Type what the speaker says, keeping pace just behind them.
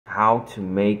how to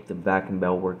make the vacuum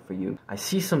bell work for you. I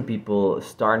see some people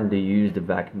starting to use the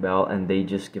vacuum bell and they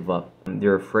just give up.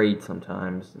 They're afraid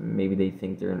sometimes. Maybe they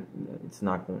think it's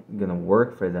not gonna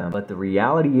work for them. But the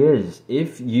reality is,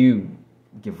 if you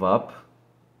give up,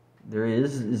 there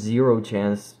is zero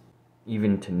chance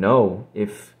even to know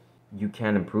if you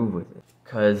can improve with it.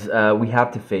 Because we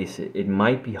have to face it. It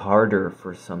might be harder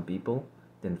for some people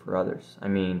than for others. I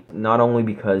mean, not only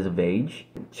because of age,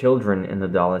 children and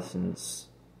adolescents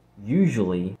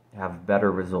usually have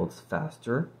better results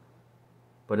faster,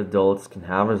 but adults can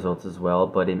have results as well,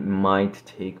 but it might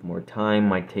take more time,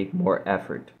 might take more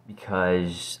effort,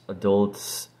 because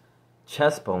adults'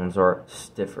 chest bones are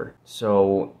stiffer.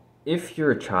 So if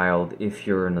you're a child, if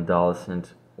you're an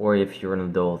adolescent, or if you're an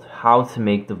adult, how to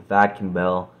make the vacuum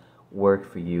bell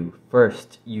work for you.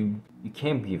 First, you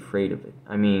can't be afraid of it.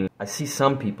 I mean, I see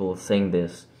some people saying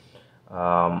this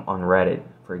on Reddit,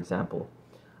 for example.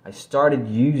 I started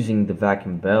using the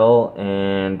vacuum bell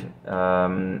and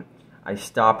I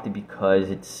stopped it because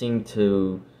it seemed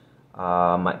to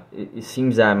it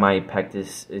seems that my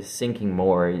pectus is sinking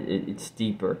more. It's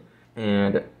deeper.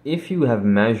 And if you have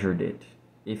measured it,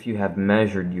 if you have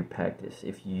measured your pectus,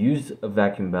 if you use a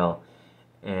vacuum bell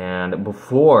and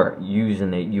before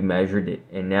using it you measured it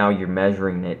and now you're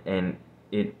measuring it and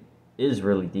it is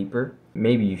really deeper,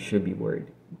 maybe you should be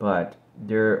worried. But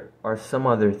there are some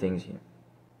other things here.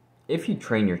 If you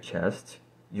train your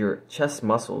chest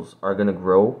muscles are going to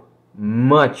grow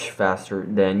much faster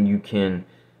than you can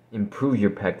improve your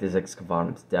pectus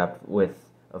excavatum's depth with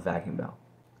a vacuum bell.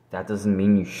 That doesn't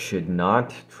mean you should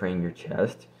not train your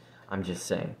chest. I'm just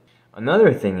saying.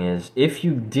 Another thing is, if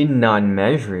you did not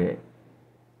measure it,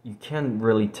 you can't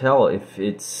really tell if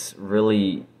it's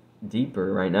really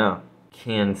deeper right now. It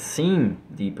can seem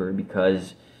deeper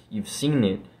because you've seen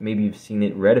it. Maybe you've seen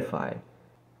it retified.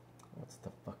 What's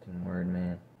the fucking word,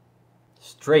 man?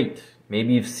 Straight.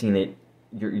 Maybe you've seen it,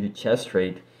 your chest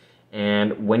straight,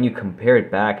 and when you compare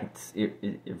it back,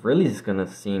 it really is gonna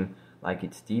seem like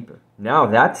it's deeper. Now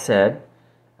that said,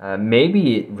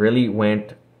 maybe it really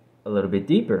went a little bit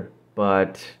deeper,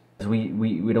 but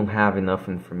we don't have enough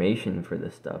information for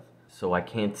this stuff, so I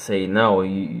can't say no,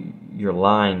 you're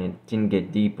lying, it didn't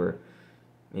get deeper.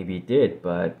 Maybe it did,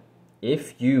 but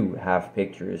if you have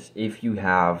pictures, if you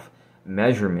have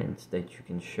measurements that you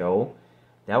can show,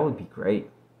 that would be great.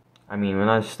 I mean, when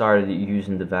I started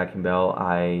using the vacuum bell,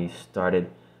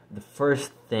 the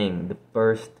first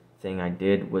thing I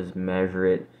did was measure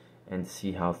it and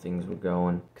see how things were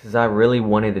going, because I really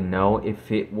wanted to know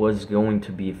if it was going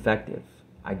to be effective.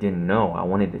 I didn't know. I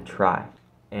wanted to try.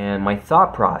 And my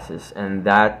thought process and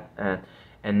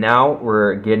now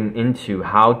we're getting into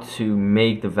how to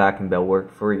make the vacuum bell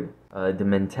work for you. The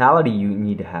mentality you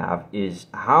need to have is,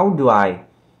 how do I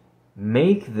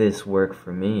make this work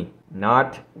for me?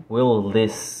 Not, will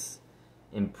this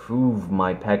improve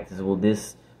my pectus? Will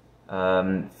this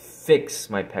fix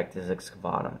my pectus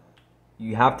excavatum?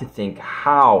 You have to think,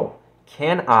 how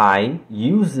can I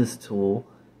use this tool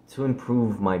to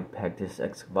improve my pectus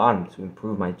excavatum, to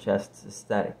improve my chest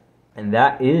aesthetic? And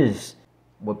that is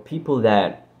what people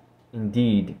that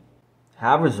indeed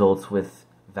have results with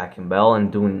vacuum bell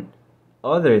and doing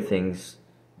other things,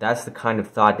 that's the kind of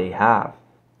thought they have,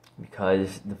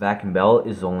 because the vacuum bell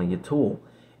is only a tool.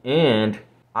 And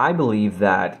I believe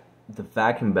that the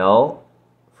vacuum bell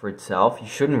for itself, you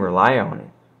shouldn't rely on it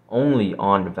only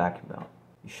on the vacuum bell.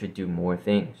 You should do more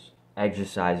things,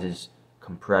 exercises,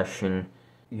 compression.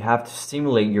 You have to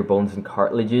stimulate your bones and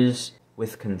cartilages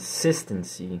with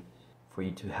consistency for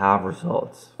you to have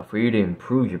results, for you to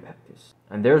improve your pectus.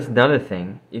 And there's another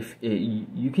thing. If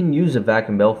you can use a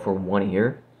vacuum bell for 1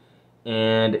 year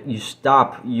and you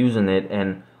stop using it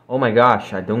and, oh my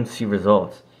gosh, I don't see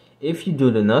results. If you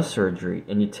do the nut surgery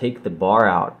and you take the bar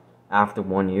out after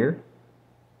 1 year,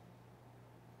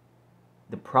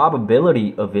 the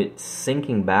probability of it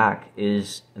sinking back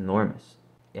is enormous.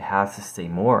 It has to stay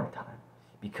more time,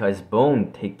 because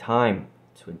bone take time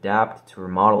to adapt, to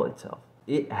remodel itself.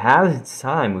 It has its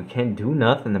time. We can't do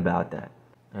nothing about that.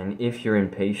 And if you're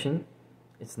impatient,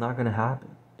 it's not going to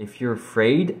happen. If you're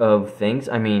afraid of things,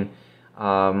 I mean,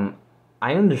 I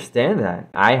understand that.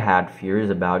 I had fears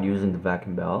about using the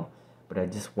vacuum bell, but I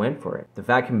just went for it. The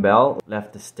vacuum bell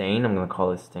left a stain. I'm going to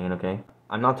call it a stain, okay?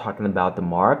 I'm not talking about the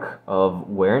mark of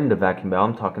wearing the vacuum bell.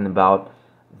 I'm talking about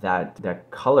that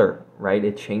color, right?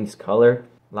 It changed color.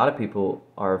 A lot of people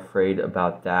are afraid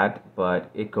about that,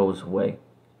 but it goes away.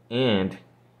 And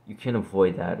you can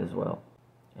avoid that as well.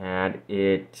 And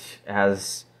it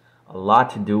has a lot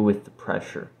to do with the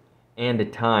pressure and the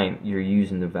time you're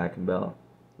using the vacuum bell.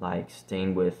 like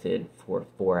staying with it for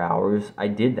 4 hours. I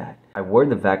did that. I wore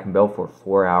the vacuum belt for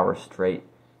 4 hours straight.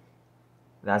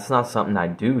 That's not something I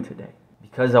do today,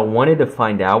 because I wanted to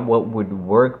find out what would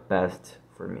work best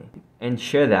for me and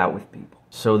share that with people.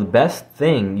 So the best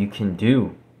thing you can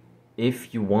do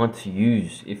if you want to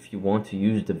use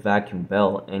the vacuum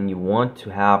belt and you want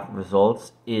to have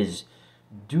results is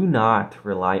do not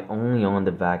rely only on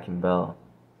the vacuum belt.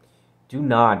 Do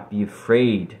not be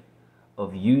afraid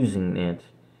of using it.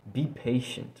 Be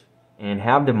patient and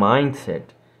have the mindset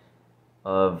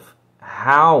of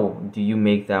how do you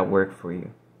make that work for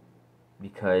you,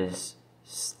 because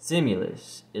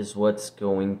stimulus is what's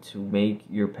going to make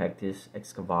your Pectus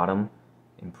Excavatum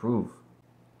improve,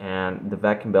 and the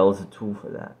vacuum belt is a tool for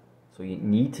that. So you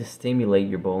need to stimulate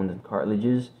your bones and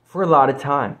cartilages for a lot of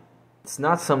time. It's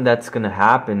not something that's going to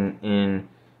happen in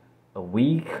a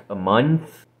week, a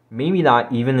month, maybe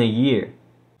not even a year.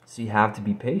 So you have to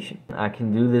be patient. I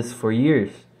can do this for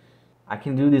years. I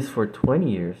can do this for 20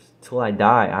 years till I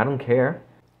die. I don't care.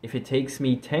 If it takes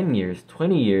me 10 years,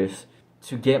 20 years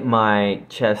to get my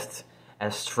chest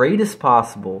as straight as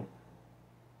possible,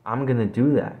 I'm gonna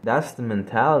do that. That's the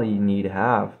mentality you need to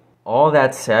have. All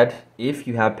that said, if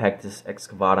you have Pectus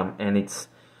Excavatum and it's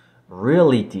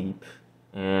really deep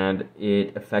and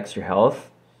it affects your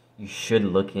health, you should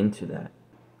look into that.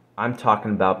 I'm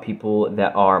talking about people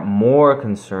that are more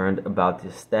concerned about the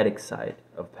aesthetic side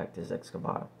of Pectus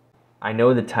Excavatum. I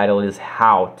know the title is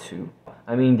how to.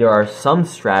 I mean, there are some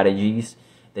strategies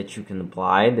that you can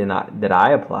apply that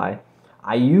I apply.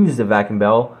 I use the vacuum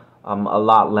belt a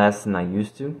lot less than I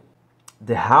used to.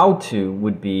 The how-to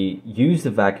would be use the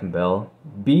vacuum belt,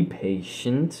 be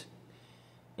patient,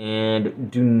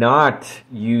 and do not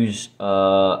use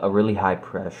a really high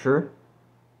pressure.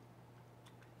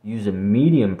 Use a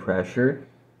medium pressure.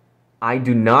 I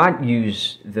do not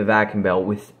use the vacuum belt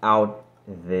without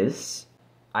this.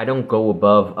 I don't go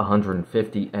above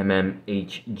 150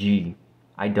 mmHg.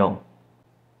 I don't.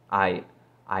 I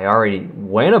already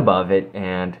went above it,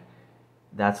 and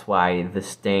that's why the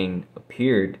stain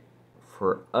appeared,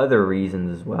 for other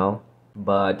reasons as well.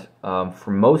 But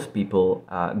for most people,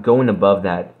 going above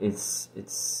that, it's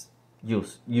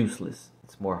useless.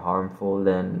 It's more harmful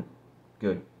than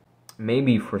good.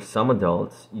 Maybe for some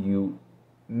adults, you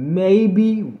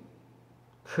maybe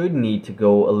could need to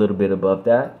go a little bit above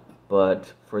that,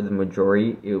 but for the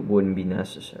majority, it wouldn't be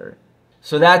necessary.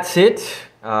 So that's it.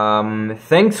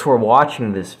 Thanks for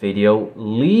watching this video.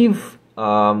 Leave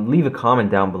a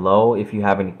comment down below if you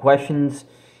have any questions.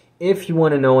 If you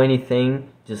want to know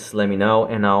anything, just let me know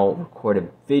and I'll record a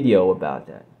video about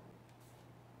that.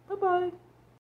 Bye-bye.